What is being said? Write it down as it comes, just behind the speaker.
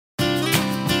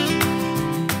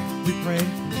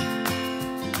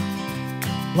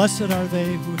Blessed are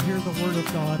they who hear the word of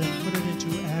God and put it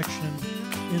into action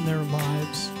in their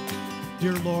lives.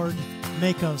 Dear Lord,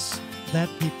 make us that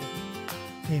people.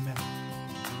 Amen.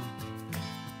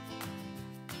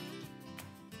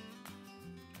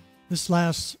 This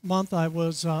last month I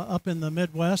was up in the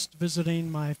Midwest visiting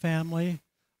my family,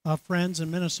 friends in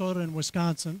Minnesota and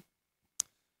Wisconsin.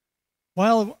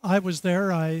 While I was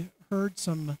there, I heard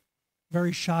some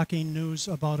very shocking news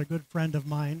about a good friend of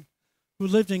mine who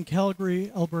lived in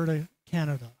Calgary, Alberta,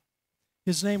 Canada.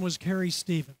 His name was Kerry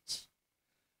Stevens.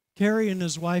 Kerry and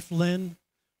his wife Lynn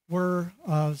were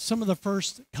some of the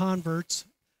first converts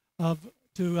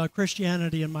to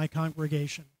Christianity in my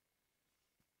congregation.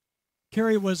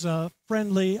 Kerry was a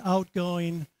friendly,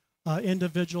 outgoing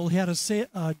individual. He had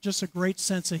just a great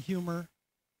sense of humor,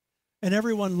 and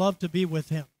everyone loved to be with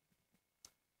him.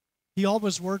 He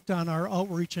always worked on our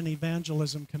outreach and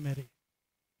evangelism committee.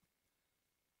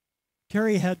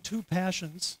 Kerry had two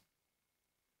passions.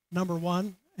 Number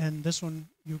one, and this one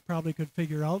you probably could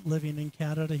figure out living in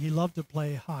Canada, he loved to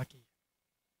play hockey.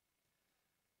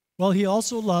 Well, he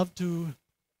also loved to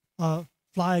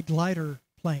fly glider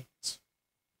planes.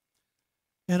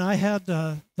 And I had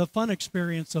the fun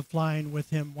experience of flying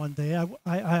with him one day.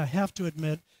 I have to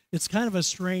admit, it's kind of a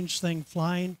strange thing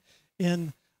flying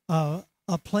in a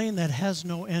plane that has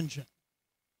no engine.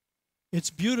 It's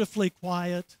beautifully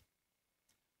quiet,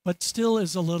 but still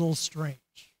is a little strange.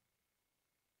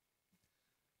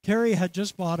 Kerry had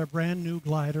just bought a brand new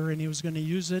glider, and he was going to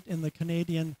use it in the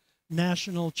Canadian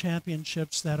National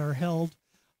Championships that are held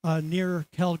near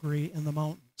Calgary in the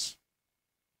mountains.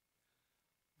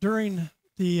 During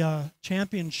the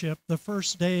championship, the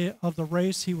first day of the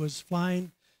race, he was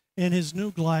flying in his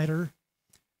new glider,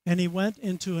 and he went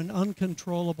into an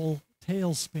uncontrollable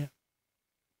tailspin.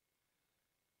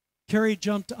 Kerry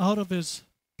jumped out of his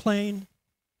plane,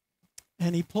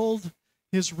 and he pulled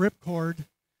his ripcord,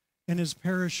 and his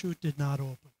parachute did not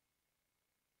open.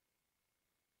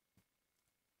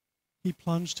 He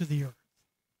plunged to the earth.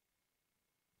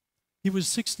 He was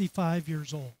 65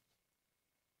 years old.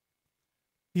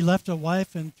 He left a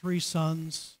wife and 3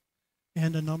 sons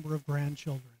and a number of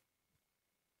grandchildren.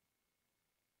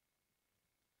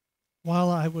 While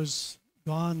I was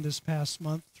gone this past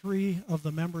month, 3 of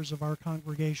the members of our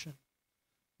congregation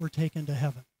were taken to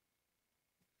heaven.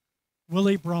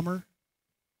 Willie Brummer,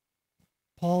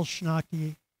 Paul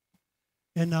Schnacky,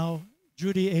 and now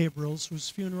Judy Abrils, whose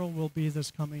funeral will be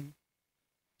this coming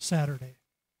Saturday.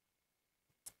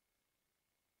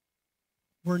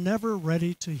 We're never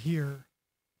ready to hear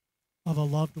of a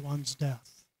loved one's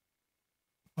death,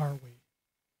 are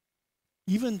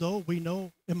we? Even though we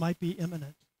know it might be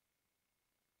imminent.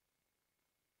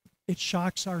 It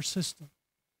shocks our system.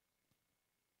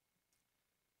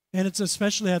 And it's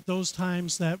especially at those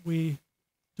times that we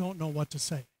don't know what to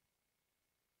say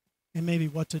and maybe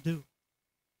what to do.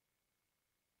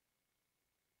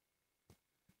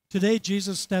 Today,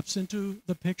 Jesus steps into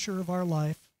the picture of our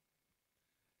life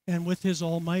and with his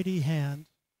almighty hand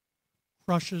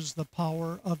crushes the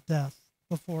power of death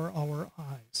before our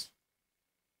eyes.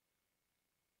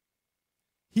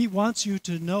 He wants you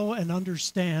to know and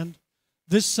understand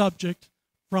this subject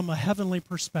from a heavenly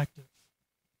perspective,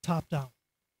 top down.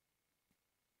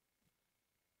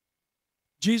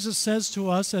 Jesus says to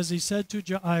us, as he said to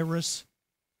Jairus,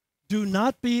 do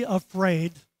not be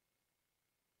afraid,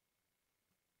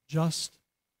 just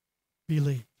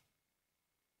believe.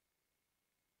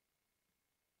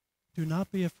 Do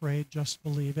not be afraid, just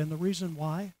believe. And the reason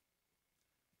why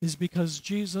is because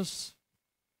Jesus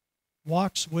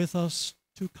walks with us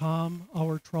to calm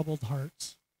our troubled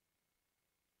hearts.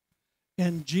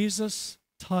 And Jesus'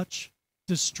 touch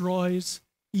destroys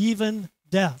even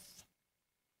death.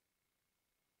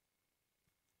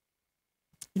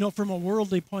 You know, from a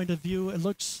worldly point of view, it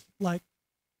looks like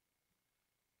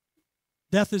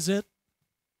death is it.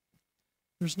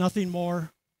 There's nothing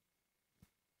more.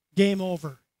 Game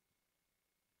over.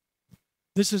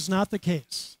 This is not the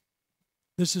case.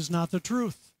 This is not the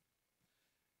truth.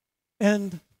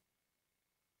 And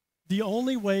the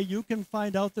only way you can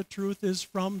find out the truth is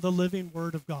from the living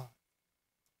Word of God.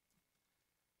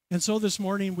 And so this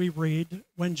morning we read,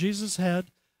 when Jesus had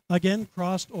again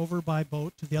crossed over by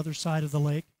boat to the other side of the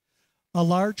lake, a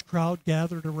large crowd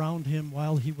gathered around him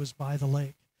while he was by the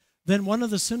lake. Then one of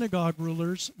the synagogue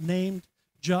rulers named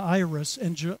Jairus,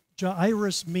 and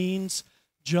Jairus means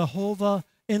Jehovah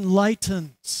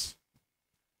enlightens.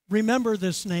 Remember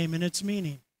this name and its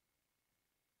meaning.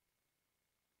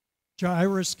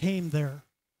 Jairus came there.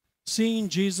 Seeing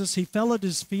Jesus, he fell at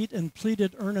his feet and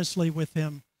pleaded earnestly with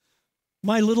him.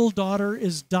 My little daughter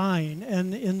is dying,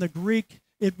 and in the Greek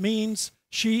It means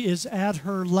she is at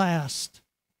her last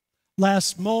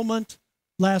moment,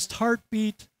 last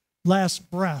heartbeat,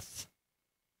 last breath.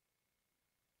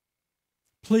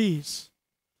 Please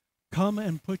come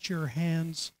and put your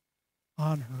hands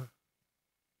on her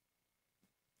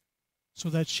so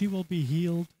that she will be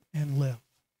healed and live.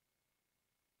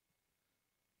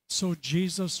 So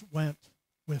Jesus went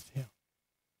with him.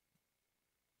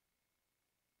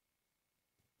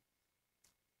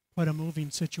 Quite a moving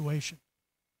situation.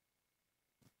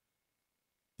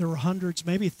 There were hundreds,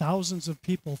 maybe thousands of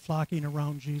people flocking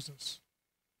around Jesus.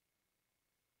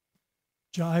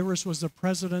 Jairus was the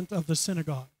president of the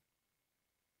synagogue.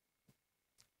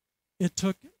 It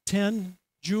took 10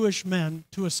 Jewish men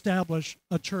to establish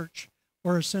a church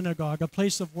or a synagogue, a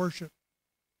place of worship.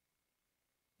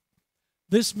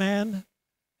 This man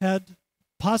had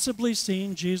possibly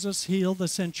seen Jesus heal the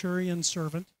centurion's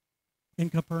servant in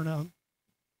Capernaum,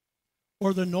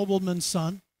 or the nobleman's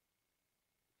son.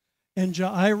 And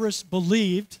Jairus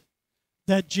believed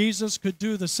that Jesus could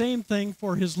do the same thing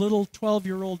for his little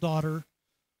 12-year-old daughter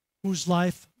whose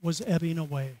life was ebbing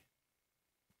away.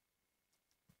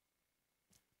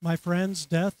 My friends,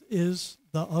 death is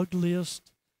the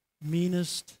ugliest,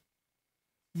 meanest,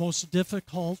 most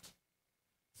difficult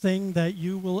thing that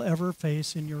you will ever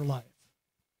face in your life.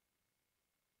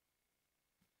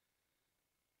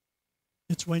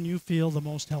 It's when you feel the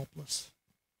most helpless,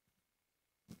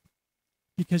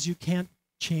 because you can't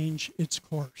change its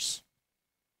course.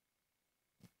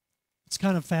 It's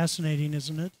kind of fascinating,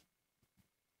 isn't it?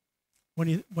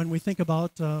 When we think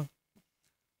about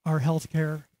our health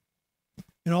care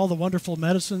and all the wonderful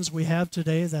medicines we have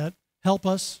today that help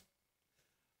us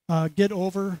get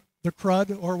over the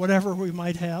crud or whatever we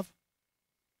might have.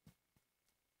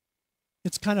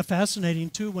 It's kind of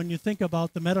fascinating, too, when you think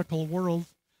about the medical world,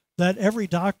 that every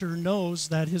doctor knows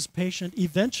that his patient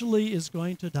eventually is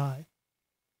going to die.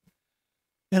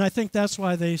 And I think that's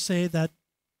why they say that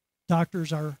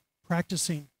doctors are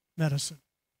practicing medicine.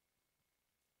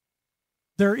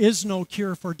 There is no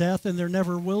cure for death, and there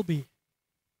never will be.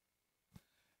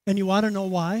 And you want to know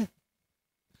why?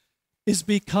 Is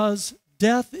because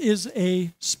death is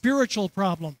a spiritual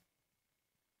problem.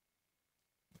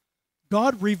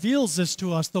 God reveals this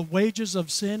to us. The wages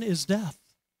of sin is death.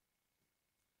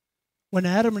 When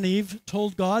Adam and Eve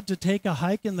told God to take a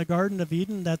hike in the Garden of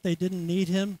Eden, that they didn't need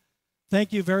him,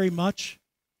 thank you very much,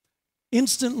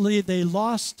 instantly they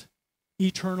lost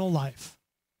eternal life.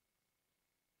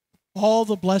 All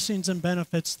the blessings and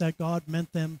benefits that God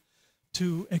meant them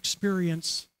to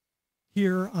experience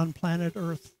here on planet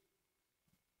Earth.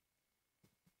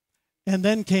 And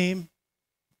then came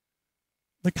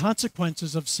the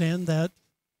consequences of sin, that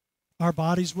our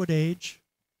bodies would age,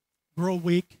 grow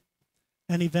weak,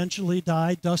 and eventually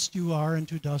die. Dust you are, and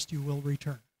to dust you will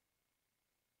return.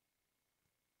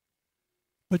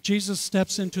 But Jesus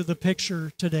steps into the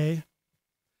picture today,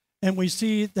 and we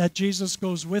see that Jesus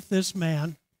goes with this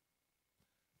man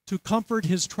to comfort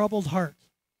his troubled heart.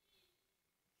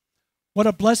 What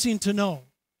a blessing to know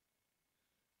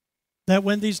that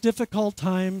when these difficult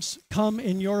times come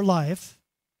in your life,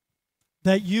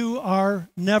 that you are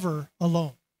never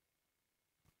alone.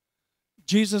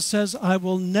 Jesus says, I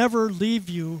will never leave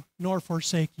you nor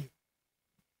forsake you.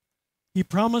 He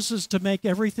promises to make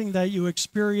everything that you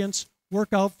experience work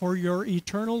out for your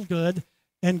eternal good.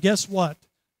 And guess what?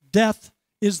 Death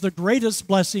is the greatest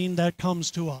blessing that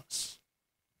comes to us,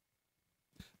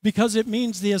 because it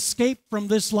means the escape from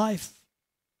this life,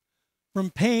 from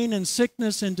pain and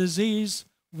sickness and disease,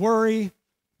 worry,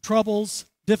 troubles,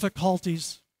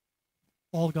 difficulties,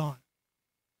 all gone.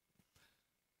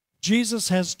 Jesus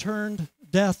has turned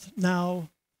death now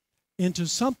into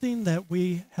something that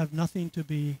we have nothing to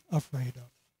be afraid of.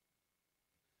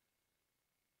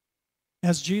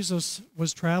 As Jesus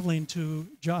was traveling to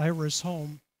Jairus'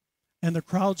 home and the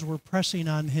crowds were pressing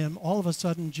on him, all of a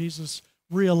sudden Jesus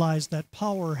realized that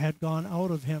power had gone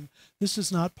out of him. This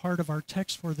is not part of our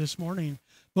text for this morning,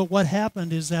 but what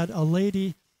happened is that a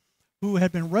lady who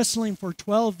had been wrestling for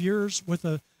 12 years with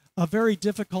a very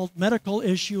difficult medical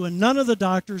issue, and none of the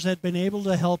doctors had been able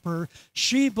to help her,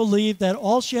 she believed that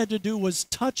all she had to do was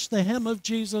touch the hem of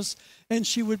Jesus and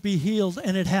she would be healed,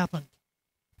 and it happened.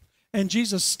 And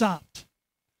Jesus stopped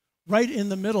right in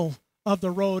the middle of the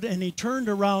road, and he turned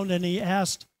around and he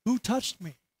asked, "Who touched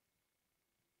me?"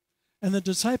 And the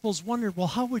disciples wondered, well,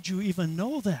 how would you even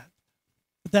know that?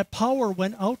 That power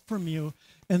went out from you.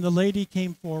 And the lady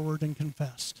came forward and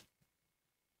confessed.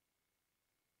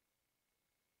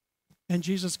 And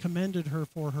Jesus commended her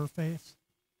for her faith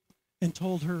and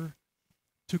told her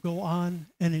to go on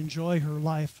and enjoy her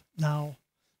life now,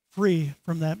 free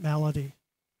from that malady.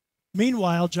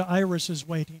 Meanwhile, Jairus is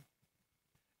waiting,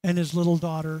 and his little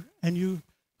daughter, and you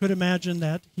could imagine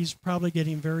that he's probably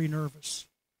getting very nervous.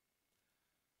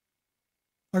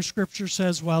 Our scripture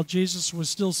says, while Jesus was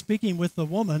still speaking with the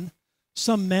woman,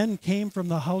 some men came from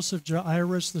the house of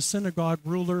Jairus, the synagogue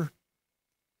ruler.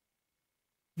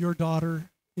 Your daughter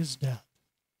is dead,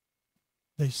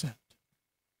 they said.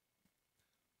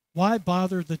 Why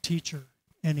bother the teacher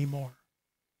anymore?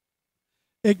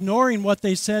 Ignoring what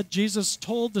they said, Jesus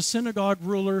told the synagogue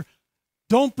ruler,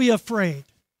 don't be afraid,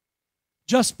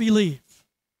 just believe.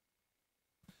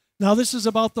 Now, this is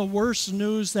about the worst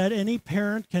news that any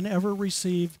parent can ever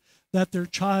receive, that their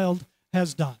child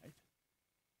has died.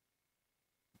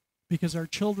 Because our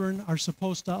children are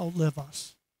supposed to outlive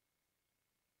us.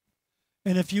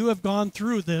 And if you have gone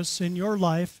through this in your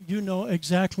life, you know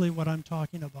exactly what I'm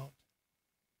talking about.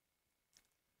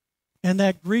 And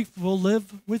that grief will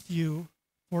live with you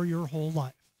for your whole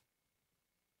life.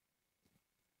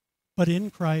 But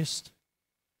in Christ,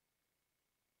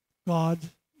 God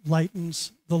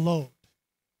lightens the load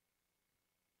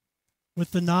with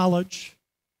the knowledge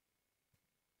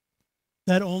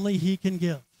that only He can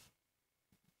give.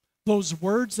 Those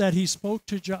words that He spoke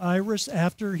to Jairus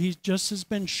after he just has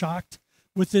been shocked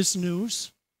with this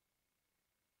news,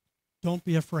 don't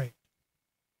be afraid.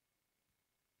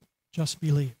 Just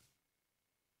believe.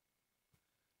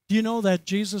 Do you know that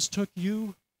Jesus took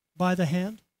you by the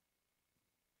hand?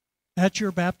 At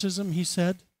your baptism, He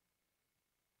said,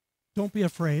 don't be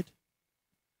afraid.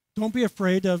 Don't be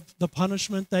afraid of the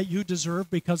punishment that you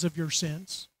deserve because of your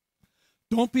sins.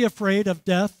 Don't be afraid of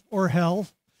death or hell,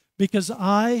 because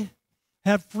I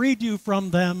have freed you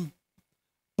from them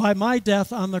by my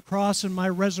death on the cross and my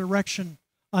resurrection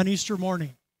on Easter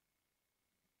morning.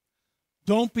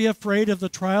 Don't be afraid of the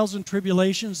trials and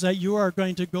tribulations that you are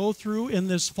going to go through in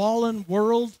this fallen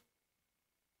world,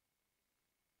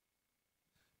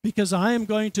 because I am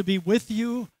going to be with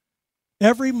you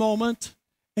every moment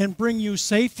and bring you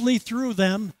safely through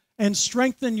them and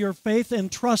strengthen your faith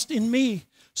and trust in me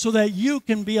so that you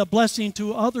can be a blessing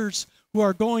to others who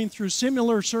are going through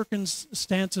similar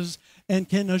circumstances and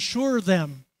can assure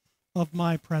them of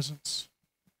my presence.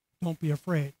 Don't be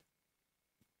afraid.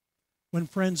 When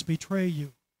friends betray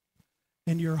you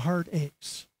and your heart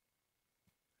aches,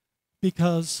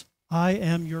 because I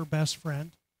am your best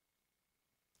friend.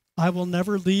 I will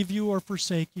never leave you or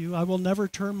forsake you. I will never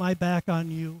turn my back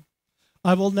on you.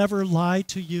 I will never lie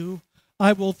to you.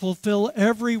 I will fulfill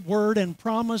every word and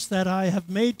promise that I have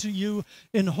made to you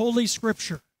in Holy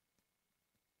Scripture.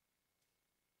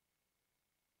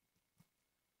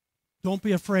 Don't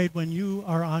be afraid when you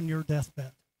are on your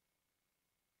deathbed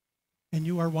and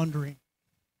you are wondering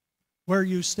where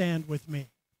you stand with me.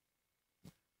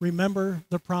 Remember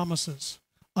the promises.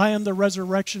 I am the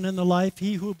resurrection and the life.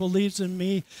 He who believes in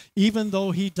me, even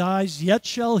though he dies, yet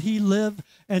shall he live,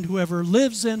 and whoever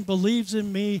lives and believes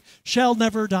in me shall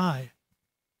never die.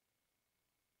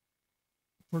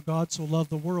 For God so loved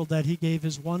the world that He gave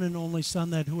His one and only Son,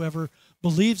 that whoever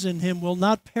believes in Him will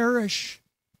not perish,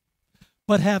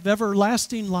 but have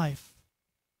everlasting life.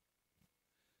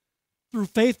 Through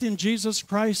faith in Jesus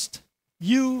Christ,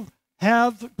 you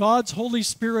have God's Holy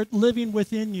Spirit living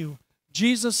within you,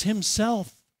 Jesus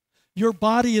Himself. Your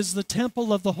body is the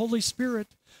temple of the Holy Spirit.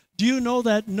 Do you know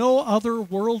that no other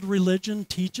world religion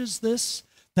teaches this?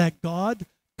 That God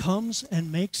comes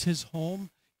and makes His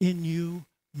home in you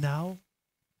now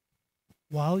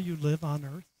while you live on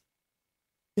earth?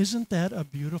 Isn't that a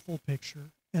beautiful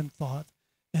picture and thought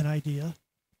and idea?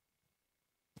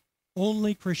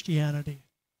 Only Christianity.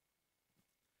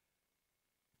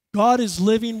 God is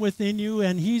living within you,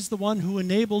 and He's the one who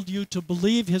enabled you to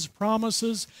believe His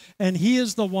promises, and He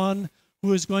is the one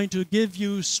who is going to give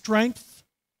you strength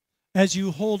as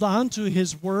you hold on to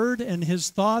His word and His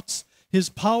thoughts, His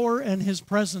power and His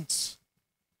presence.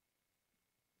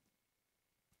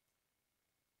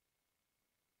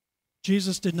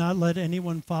 Jesus did not let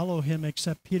anyone follow Him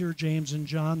except Peter, James, and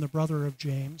John, the brother of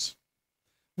James.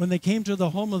 When they came to the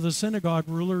home of the synagogue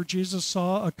ruler, Jesus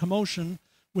saw a commotion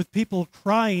with people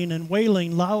crying and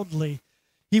wailing loudly.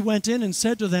 He went in and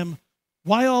said to them,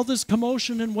 "Why all this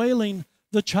commotion and wailing?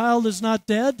 The child is not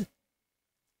dead,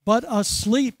 but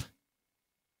asleep."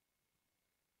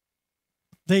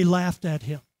 They laughed at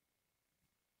Him.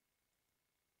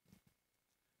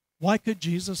 Why could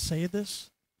Jesus say this?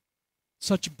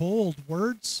 Such bold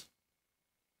words?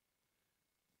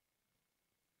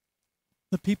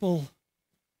 The people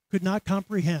could not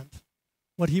comprehend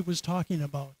what He was talking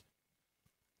about.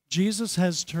 Jesus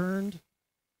has turned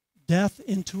death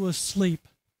into a sleep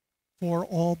for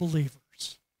all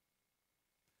believers.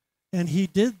 And He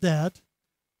did that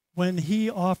when he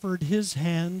offered his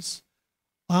hands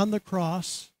on the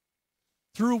cross,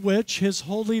 through which his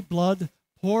holy blood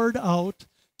poured out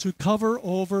to cover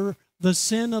over the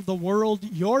sin of the world,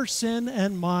 your sin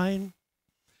and mine,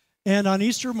 and on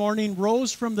Easter morning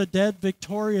rose from the dead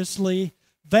victoriously,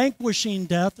 vanquishing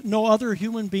death. No other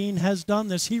human being has done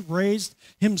this. He raised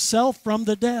himself from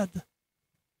the dead.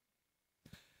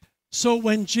 So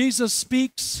when Jesus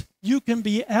speaks, you can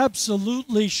be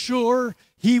absolutely sure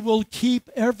he will keep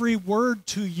every word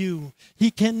to you. He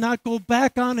cannot go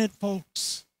back on it,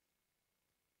 folks.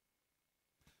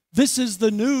 This is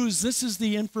the news. This is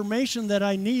the information that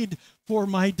I need for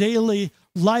my daily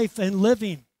life and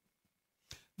living.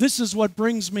 This is what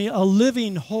brings me a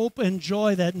living hope and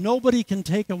joy that nobody can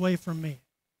take away from me.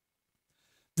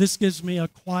 This gives me a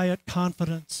quiet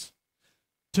confidence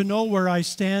to know where I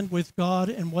stand with God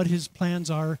and what his plans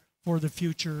are for the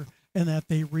future, and that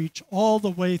they reach all the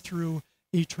way through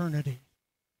eternity.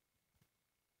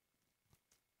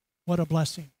 What a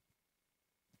blessing.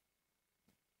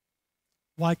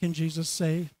 Why can Jesus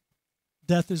say,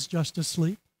 death is just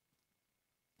asleep?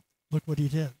 Look what he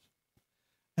did.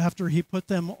 After he put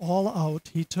them all out,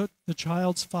 he took the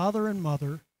child's father and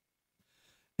mother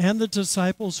and the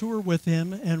disciples who were with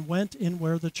him and went in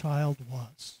where the child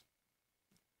was.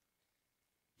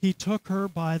 He took her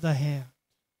by the hand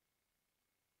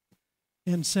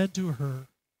and said to her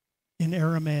in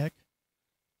Aramaic,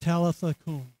 Talitha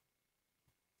cum,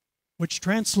 which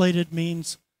translated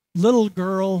means, little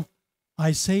girl,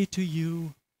 I say to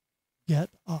you, get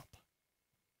up.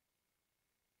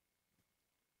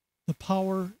 The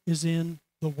power is in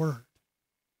the Word.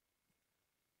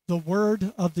 The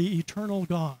Word of the eternal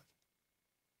God.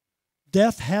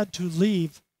 Death had to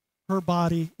leave her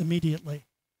body immediately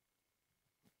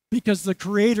because the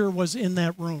Creator was in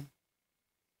that room.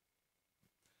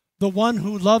 The one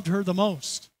who loved her the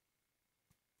most.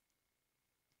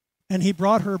 And he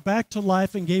brought her back to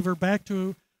life and gave her back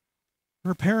to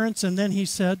her parents, and then he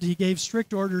said he gave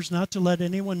strict orders not to let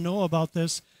anyone know about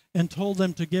this and told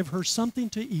them to give her something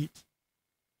to eat.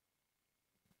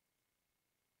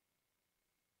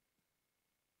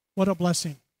 What a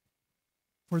blessing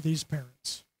for these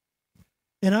parents.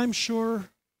 And I'm sure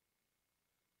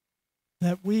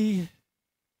that we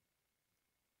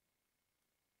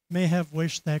may have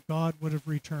wished that God would have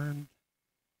returned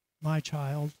my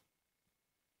child,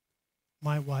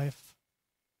 my wife,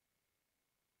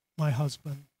 my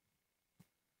husband,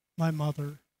 my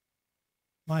mother,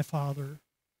 my father,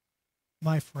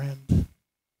 my friend,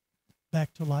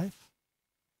 back to life.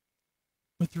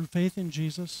 But through faith in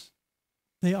Jesus,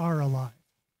 they are alive.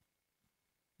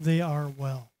 They are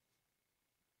well.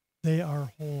 They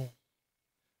are whole.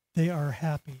 They are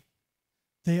happy.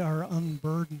 They are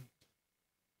unburdened.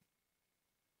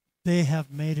 They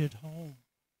have made it home.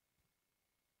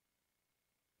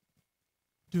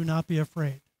 Do not be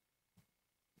afraid.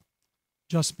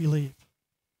 Just believe.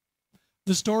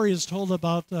 The story is told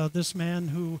about this man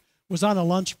who was on a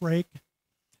lunch break,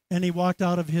 and he walked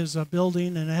out of his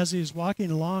building, and as he was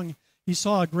walking along, he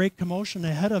saw a great commotion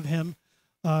ahead of him.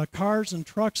 Cars and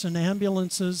trucks and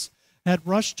ambulances had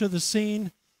rushed to the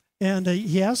scene, and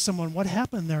he asked someone, what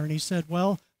happened there? And he said,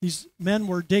 well, these men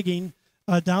were digging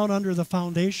down under the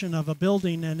foundation of a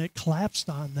building, and it collapsed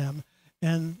on them,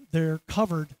 and they're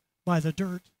covered by the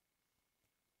dirt.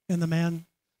 And the man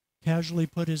casually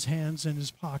put his hands in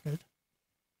his pocket.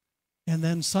 And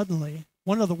then suddenly,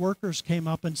 one of the workers came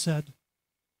up and said,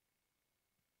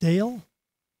 Dale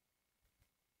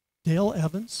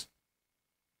Evans,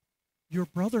 your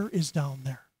brother is down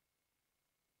there.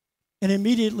 And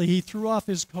immediately he threw off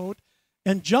his coat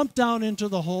and jumped down into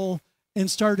the hole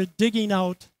and started digging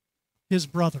out his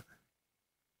brother.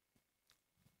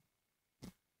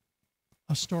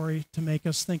 A story to make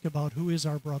us think about who is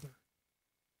our brother.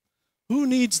 Who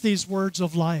needs these words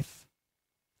of life?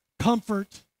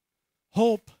 Comfort,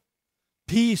 hope,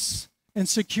 peace, and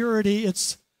security.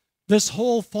 It's this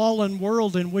whole fallen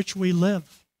world in which we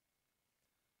live.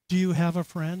 Do you have a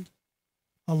friend,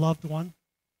 a loved one,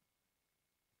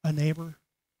 a neighbor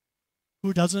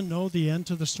who doesn't know the end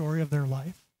to the story of their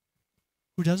life?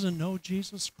 Who doesn't know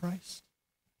Jesus Christ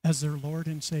as their Lord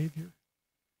and Savior?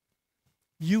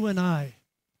 You and I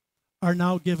are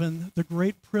now given the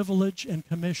great privilege and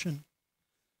commission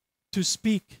to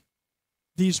speak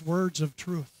these words of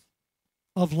truth,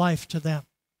 of life to them.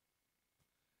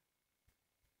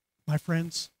 My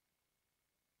friends,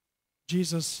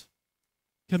 Jesus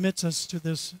commits us to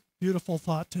this beautiful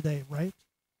thought today, right?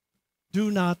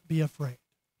 Do not be afraid.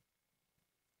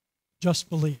 Just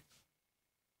believe.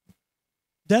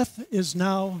 Death is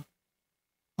now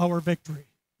our victory.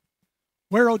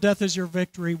 Where, O death, is your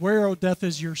victory? Where, O death,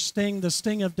 is your sting? The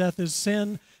sting of death is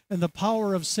sin, and the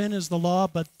power of sin is the law.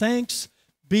 But thanks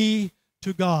be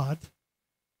to God.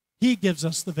 He gives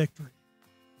us the victory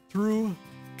through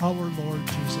our Lord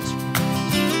Jesus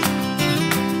Christ.